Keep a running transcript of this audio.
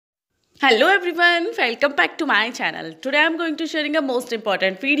Hello everyone, welcome back to my channel. Today I am going to sharing a most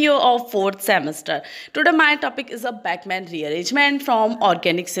important video of 4th semester. Today my topic is a BACKMAAN rearrangement from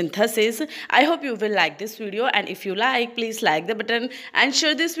organic synthesis. I hope you will like this video, and if you like, please like the button and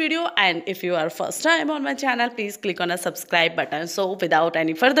share this video, and if you are first time on my channel, please click on a subscribe button. So without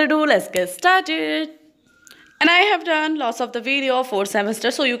any further ado, let's get started. And I have done lots of the video of 4th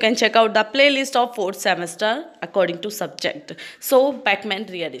semester, so you can check out the playlist of 4th semester according to subject. So BACKMAAN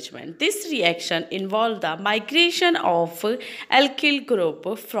rearrangement. This reaction involved the migration of alkyl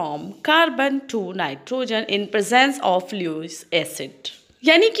group from carbon to nitrogen in presence of Lewis acid.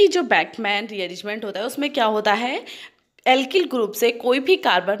 यानी कि जो Beckmann rearrangement होता है उसमें क्या होता है, alkyl group से कोई भी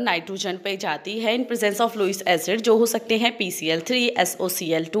कार्बन नाइट्रोजन पे जाती है in presence of Lewis acid, जो हो सकते हैं PCl3,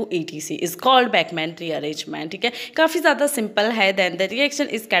 SOCl2, ETC, is called Beckmann rearrangement. ठीक है, काफ़ी ज़्यादा सिंपल है. Then the reaction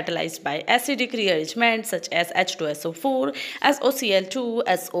is catalysed bye acidic rearrangement such as H2SO4, SOCl2,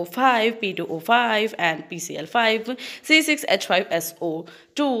 SO5, P2O5 and PCl5,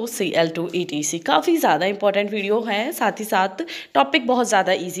 C6H5SO2, Cl2, ETC. काफ़ी ज़्यादा इंपॉर्टेंट वीडियो है, साथ ही साथ टॉपिक बहुत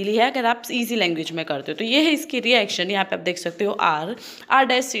ज़्यादा ईजीली है अगर आप ईजी लैंग्वेज में करते हो. तो ये है इसकी रिएक्शन. यहाँ आप देख सकते हो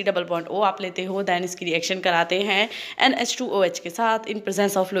R-C डबल बॉन्ड O आप लेते हो, देन इसकी रिएक्शन कराते हैं NH2OH के साथ in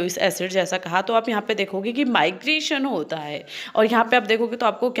presence of Lewis acid. जैसा कहा तो आप यहाँ पे देखोगे कि माइग्रेशन होता है, और यहाँ पे आप देखोगे तो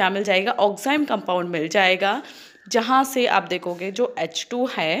आपको क्या मिल जाएगा, ऑक्साइम कंपाउंड मिल जाएगा, जहाँ से आप देखोगे जो H2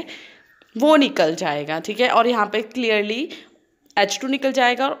 है वो निकल जाएगा. ठीक है, और यहाँ पे क्लियरली H2 निकल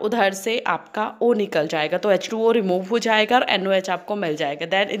जाएगा और उधर से आपका O निकल जाएगा, तो H2O रिमूव हो जाएगा और NOH आपको मिल जाएगा.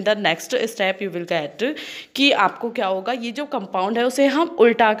 Then in the next step you will get कि आपको क्या होगा, ये जो कंपाउंड है उसे हम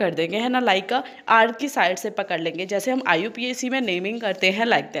उल्टा कर देंगे, है ना, लाइक R की साइड से पकड़ लेंगे, जैसे हम IUPAC में नेमिंग करते हैं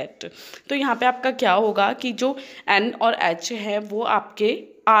लाइक दैट. तो यहाँ पे आपका क्या होगा कि जो N और H है वो आपके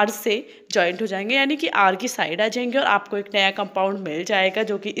R से जॉइंट हो जाएंगे, यानी कि R की साइड आ जाएंगे और आपको एक नया कंपाउंड मिल जाएगा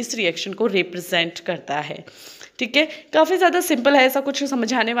जो कि इस रिएक्शन को रिप्रेजेंट करता है. ठीक है, काफ़ी ज़्यादा सिंपल है, ऐसा कुछ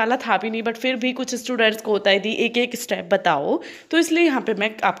समझाने वाला था भी नहीं, बट फिर भी कुछ स्टूडेंट्स को होता है दी एक एक स्टेप बताओ, तो इसलिए यहाँ पे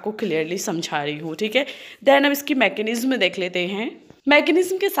मैं आपको क्लियरली समझा रही हूँ. ठीक है, देन अब इसकी मैकेनिज्म देख लेते हैं.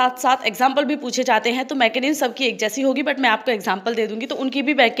 मैकेनिज्म के साथ साथ एग्जाम्पल भी पूछे जाते हैं, तो मैकेनिज्म सबकी एक जैसी होगी, बट मैं आपको एग्जाम्पल दे दूंगी, तो उनकी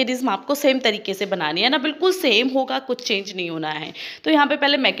भी मैकेनिज्म आपको सेम तरीके से बनानी है ना, बिल्कुल सेम होगा, कुछ चेंज नहीं होना है. तो यहाँ पे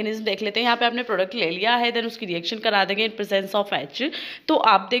पहले मैकेनिज्म देख लेते हैं. यहाँ पे आपने प्रोडक्ट ले लिया है, देन उसकी रिएक्शन करा देंगे इन प्रेजेंस ऑफ H. तो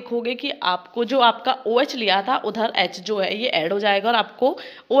आप देखोगे कि आपको जो आपका OH लिया था उधर H जो है ये ऐड हो जाएगा और आपको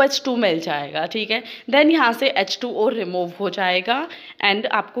OH2 मिल जाएगा. ठीक है, देन यहाँ से H2O रिमूव हो जाएगा एंड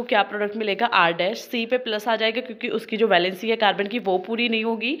आपको क्या प्रोडक्ट मिलेगा, R' C पे प्लस आ जाएगा क्योंकि उसकी जो वैलेंसी है कार्बन की वो पूरी नहीं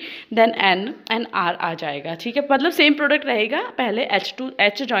होगी. देन N R आ जाएगा. ठीक है, मतलब सेम प्रोडक्ट रहेगा, पहले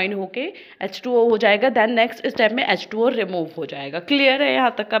H ज्वाइन होके H2O हो जाएगा, देन नेक्स्ट स्टेप में H2O रिमूव हो जाएगा. क्लियर है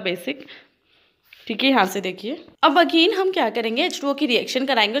यहाँ तक का बेसिक? ठीक है, यहाँ से देखिए. अब अगेन हम क्या करेंगे, H2O की रिएक्शन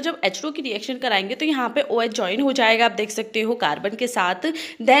कराएंगे. जब H2O की रिएक्शन कराएंगे तो यहाँ पे OH ज्वाइन हो जाएगा, आप देख सकते हो, कार्बन के साथ.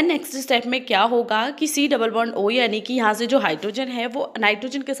 देन नेक्स्ट स्टेप में क्या होगा कि C डबल बॉन्ड O, यानी कि यहाँ से जो हाइड्रोजन है वो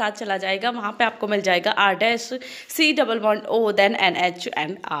नाइट्रोजन के साथ चला जाएगा, वहाँ पे आपको मिल जाएगा R' C double bond O, then NH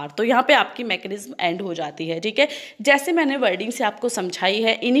and R. तो यहाँ पे आपकी मैकेनिज्म एंड हो जाती है. ठीक है, जैसे मैंने वर्डिंग से आपको समझाई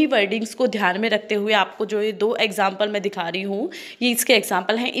है, इन्हीं वर्डिंग्स को ध्यान में रखते हुए आपको जो ये दो एग्जाम्पल मैं दिखा रही हूँ, ये इसके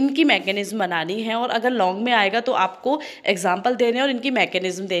एग्जाम्पल हैं, इनकी मैकेनिज्म बनानी है. और अगर लॉन्ग में आएगा तो आपको एग्जाम्पल देने और इनकी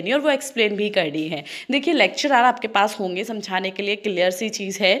मैकेनिज्म देनी और वो एक्सप्लेन भी करनी है. देखिए, लेक्चरर आपके पास होंगे समझाने के लिए, क्लियर सी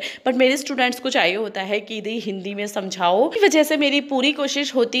चीज़ है, बट मेरे स्टूडेंट्स को चाहिए होता है कि यदि हिंदी में समझाओ. की वजह से मेरी पूरी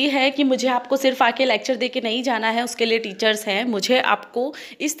कोशिश होती है कि मुझे आपको सिर्फ आके लेक्चर दे के नहीं जाना है, उसके लिए टीचर्स हैं, मुझे आपको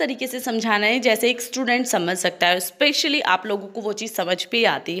इस तरीके से समझाना है जैसे एक स्टूडेंट समझ सकता है. स्पेशली आप लोगों को वो चीज़ समझ भी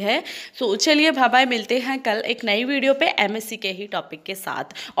आती है. सो चलिए बाय, मिलते हैं कल एक नई वीडियो पे MSc के ही टॉपिक के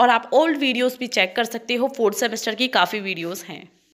साथ. और आप ओल्ड वीडियोस भी चेक कर सकते हो, 4th सेमेस्टर की काफ़ी वीडियोस हैं.